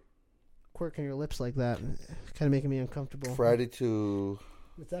the way you're quirking your lips like that. It's kind of making me uncomfortable. Friday to...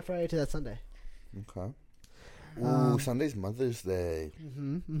 It's that Friday to that Sunday. Okay. Ooh, Sunday's Mother's Day.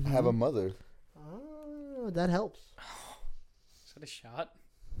 I have a mother. Oh, that helps. Is that a shot?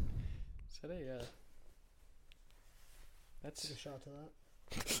 Is that a? That's Take a shot to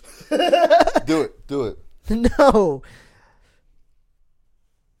that. Do it. No.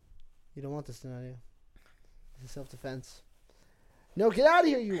 You don't want this scenario. It's self-defense. No, get out of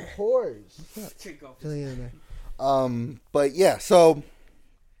here, you whores. But yeah, so what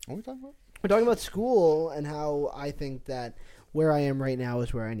are we talking about? We're talking about school and how I think that where I am right now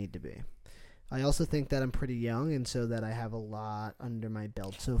is where I need to be. I also think that I'm pretty young, and so that I have a lot under my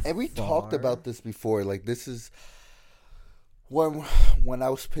belt so far. And we talked about this before. Like, this is when I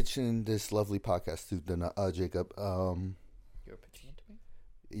was pitching this lovely podcast to Jacob. You were pitching it to me?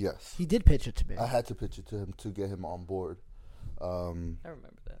 Yes. He did pitch it to me. I had to pitch it to him to get him on board. I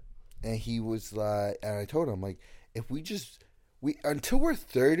remember that. And he was like, and I told him, like, if we until we're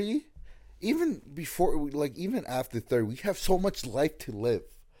 30, even before, like, even after 30, we have so much life to live.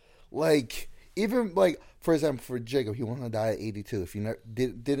 Like, even, like, for example, for Jacob, he wanted to die at 82. If you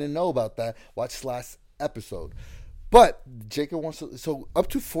didn't know about that, watch last episode. But Jacob wants to, so up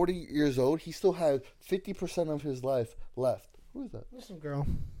to 40 years old, he still has 50% of his life left. Who is that? Listen, girl.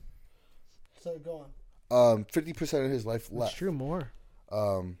 So go on. 50% of his life left. It's true, more.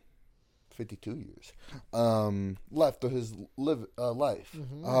 52 years left of his life.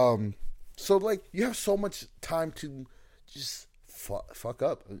 Mm-hmm. So, like, you have so much time to just fuck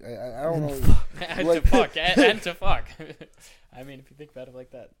up. I don't know. And like, to fuck. And to fuck. I mean, if you think about it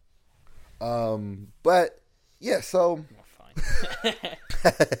like that. But, yeah, so. Well,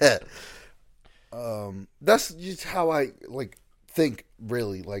 fine. That's just how I, like, think,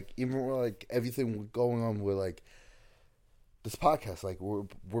 really. Like, even, like, everything going on with, like, this podcast, like,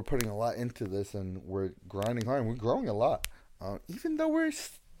 we're putting a lot into this, and we're grinding hard, and we're growing a lot. Even though we're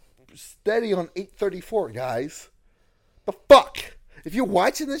steady on 834, guys. The fuck? If you're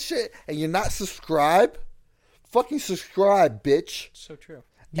watching this shit and you're not subscribed, fucking subscribe, bitch. So true.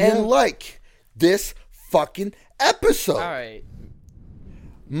 And like this fucking episode. All right.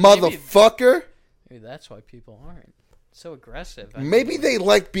 Motherfucker. Maybe that's why people aren't so aggressive. Maybe they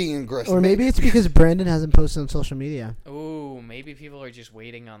like being aggressive. Or maybe it's because Brandon hasn't posted on social media. Ooh, maybe people are just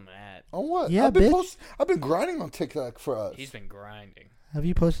waiting on that. On what? Yeah, I've been grinding on TikTok for us. He's been grinding. Have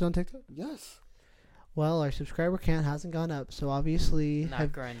you posted on TikTok? Yes. Well, our subscriber count hasn't gone up, so obviously...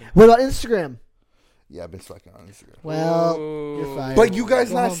 Not grinding. What about Instagram? Yeah, I've been slacking on Instagram. Well, Ooh. you're fired. But you guys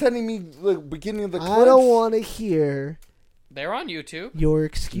Go not home. sending me the beginning of the clips? I don't want to hear They're on YouTube. your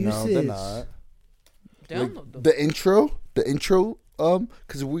excuses. No, they're not. Download Like, them. the intro,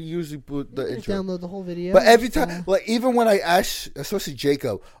 because we usually put the Just intro. download the whole video. But every time, like, even when I ask, especially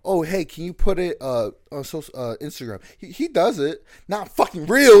Jacob, oh, hey, can you put it on Instagram? He does it, not fucking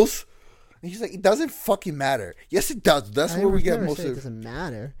Reels. And he's like, it doesn't fucking matter. Yes, it does. That's where we get most of it. of. Doesn't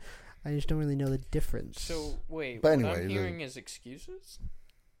matter. I just don't really know the difference. So, wait, But what anyway, I'm hearing is excuses?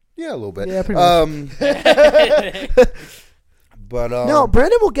 Yeah, a little bit. Yeah, pretty much. But no,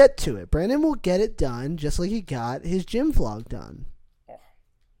 Brandon will get to it. Brandon will get it done, just like he got his gym vlog done.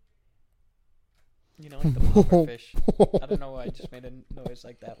 You know, like the puffer fish. I don't know why I just made a noise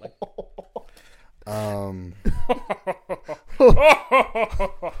like that. Like,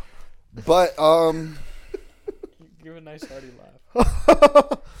 but give a nice hearty laugh.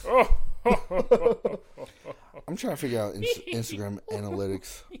 I'm trying to figure out Instagram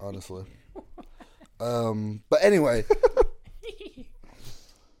analytics, honestly. But anyway.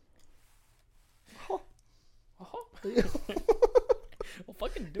 Well,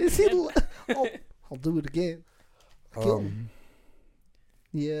 fucking do Is it he? again. I'll do it again. Um,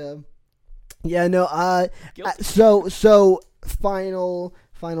 Yeah. Yeah. No. Guilty. So final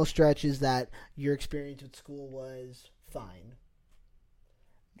stretch is that your experience with school was fine.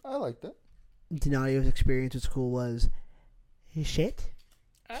 I like that. Denario's experience with school was shit.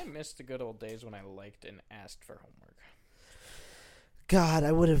 I miss the good old days when I liked and asked for homework. God,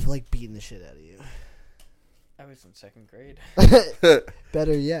 I would have beaten the shit out of you. I was in second grade.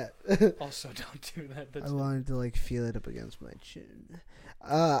 Better yet. Also, don't do that. That's I wanted to feel it up against my chin.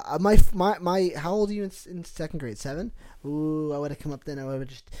 My how old are you in second grade? 7? Ooh, I would have come up then. I would have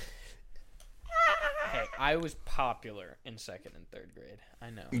just. Hey, I was popular in second and third grade. I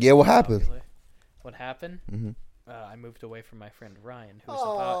know. Yeah, what happened? Popular. What happened? Mm-hmm. I moved away from my friend Ryan, who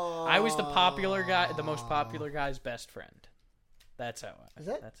was I was the popular guy, the most popular guy's best friend. That's how. That's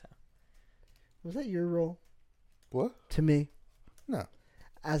how. Was that your role? What? To me. No.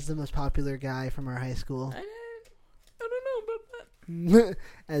 As the most popular guy from our high school. I don't know about that.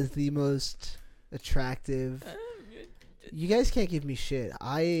 As the most attractive. You guys can't give me shit.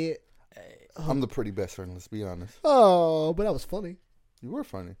 I'm the pretty best friend, let's be honest. Oh, but that was funny. You were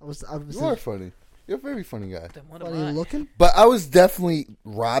funny. I was You are funny. You're a very funny guy. Then what What am are I? you looking? But I was definitely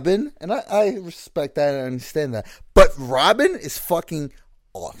Robin, and I respect that and understand that. But Robin is fucking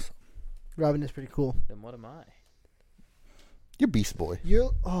awesome. Robin is pretty cool. Then what am I? You're Beast Boy.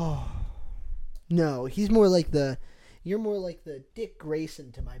 No, he's more like the. You're more like the Dick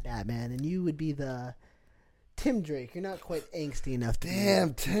Grayson to my Batman, and you would be the Tim Drake. You're not quite angsty enough to Damn,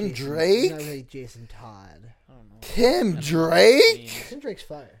 be Tim Jason. Drake? You're not really Jason Todd. I don't know. Tim Drake? Tim Drake's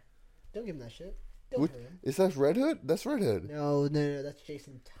fire. Don't give him that shit. Don't What, hurt him. is that Red Hood? That's Red Hood. No, that's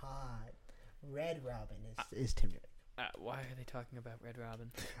Jason Todd. Red Robin is Tim Drake. Why are they talking about Red Robin?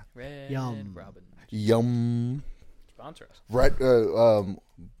 Red Yum. Robin. Yum. Sponsor us. Red,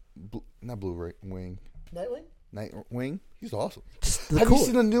 not Blue Wing. Nightwing. He's awesome. Have you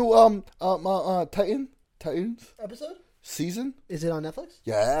seen the new Titans episode? season? Is it on Netflix?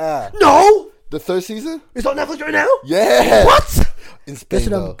 Yeah. No! The third season? It's on Netflix right now? Yeah. What? In Spain,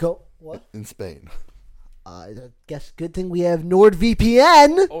 though. What? In Spain. I guess good thing we have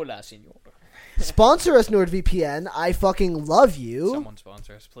NordVPN. Hola, senor. Sponsor us, NordVPN. I fucking love you. Someone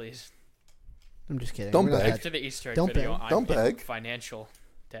sponsor us, please. I'm just kidding. Don't We're not beg. After the Easter egg Don't video, beg. I'm Don't in beg. financial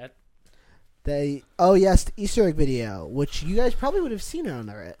debt. the Easter egg video, which you guys probably would have seen it on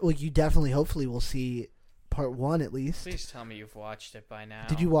there. Well, you definitely, hopefully, will see part 1 at least. Please tell me you've watched it by now.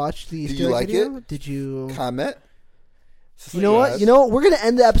 Did you watch the Easter you egg like video? it? Did you? Comment. You know what? We're gonna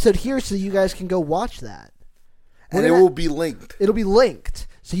end the episode here so you guys can go watch that. And it will be linked. It'll be linked,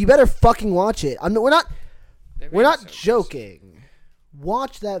 so you better fucking watch it. We're not They're joking.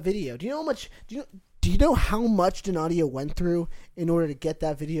 Watch that video. Do you know how much? Do you know how much Donadio went through in order to get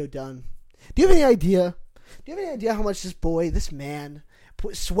that video done? Do you have any idea? Do you have any idea how much this man,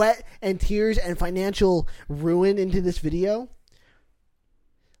 put sweat and tears and financial ruin into this video?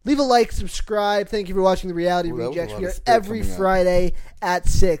 Leave a like, subscribe. Thank you for watching the Reality Rejects. We are every Friday at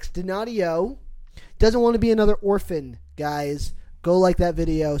 6. Donadio doesn't want to be another orphan, guys. Go like that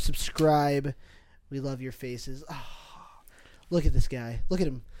video, subscribe. We love your faces. Oh, look at this guy. Look at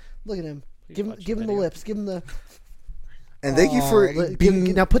him. Look at him. Give him the lips. Give him the. And thank you for being.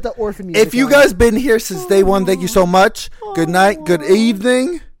 Now put the orphan music. If you on. guys been here since day one, thank you so much. Good night. Good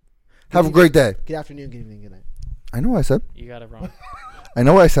evening. Have a great day. Good afternoon. Good evening. Good night. I know what I said. You got it wrong. I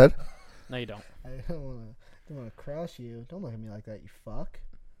know what I said. No, you don't. I don't want to cross you. Don't look at me like that, you fuck.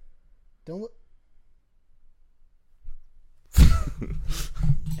 Don't look.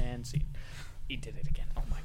 And see. He did it again. Oh my